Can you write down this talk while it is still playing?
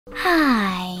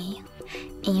Hi!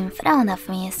 In front of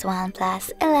me is OnePlus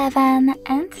 11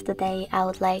 and today I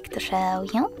would like to show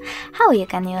you how you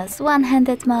can use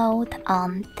one-handed mode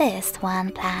on this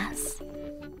OnePlus.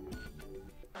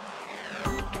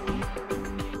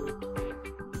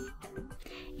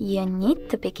 You need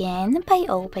to begin by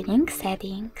opening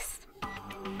Settings.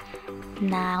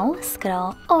 Now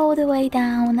scroll all the way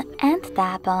down and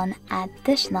tap on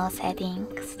Additional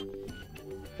Settings.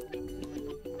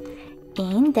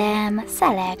 In them,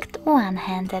 select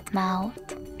One-Handed Mode.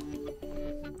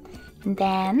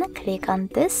 Then click on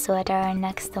this sweater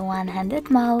next to One-Handed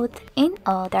Mode in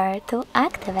order to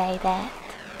activate it.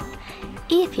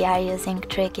 If you are using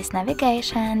Tricky's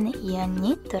navigation, you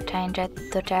need to change it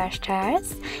to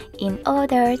gestures in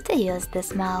order to use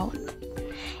this mode.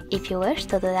 If you wish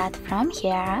to do that from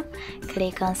here,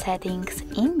 click on Settings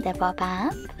in the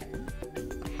pop-up,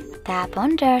 tap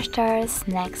on Gestures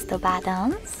next to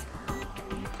Buttons,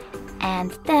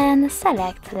 and then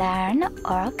select Learn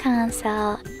or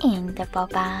Cancel in the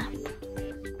pop-up.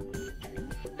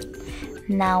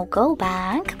 Now go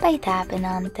back by tapping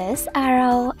on this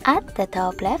arrow at the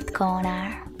top left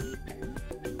corner.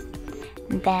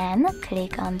 Then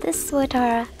click on this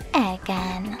sweater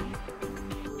again.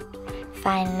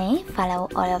 Finally, follow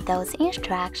all of those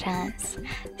instructions.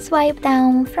 Swipe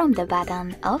down from the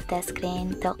bottom of the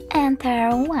screen to enter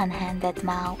one-handed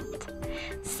mode.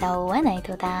 So when I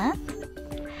do that,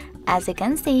 as you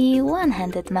can see,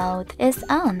 one-handed mode is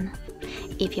on.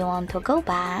 If you want to go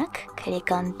back,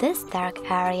 click on this dark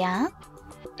area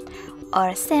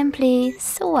or simply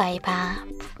swipe up.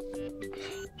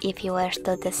 If you wish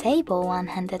to disable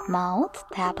one-handed mode,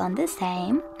 tap on the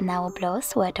same, now blue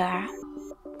sweater.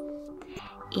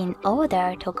 In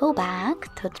order to go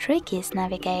back to Tricky's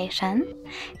navigation,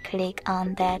 click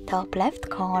on the top left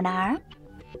corner,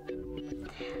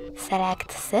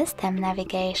 select System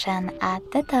Navigation at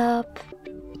the top,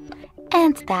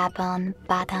 and tap on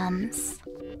Buttons.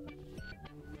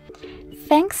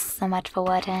 Thanks so much for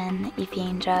watching. If you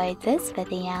enjoyed this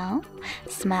video,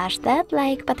 smash that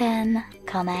like button,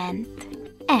 comment,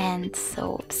 and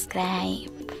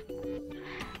subscribe.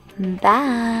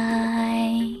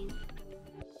 Bye!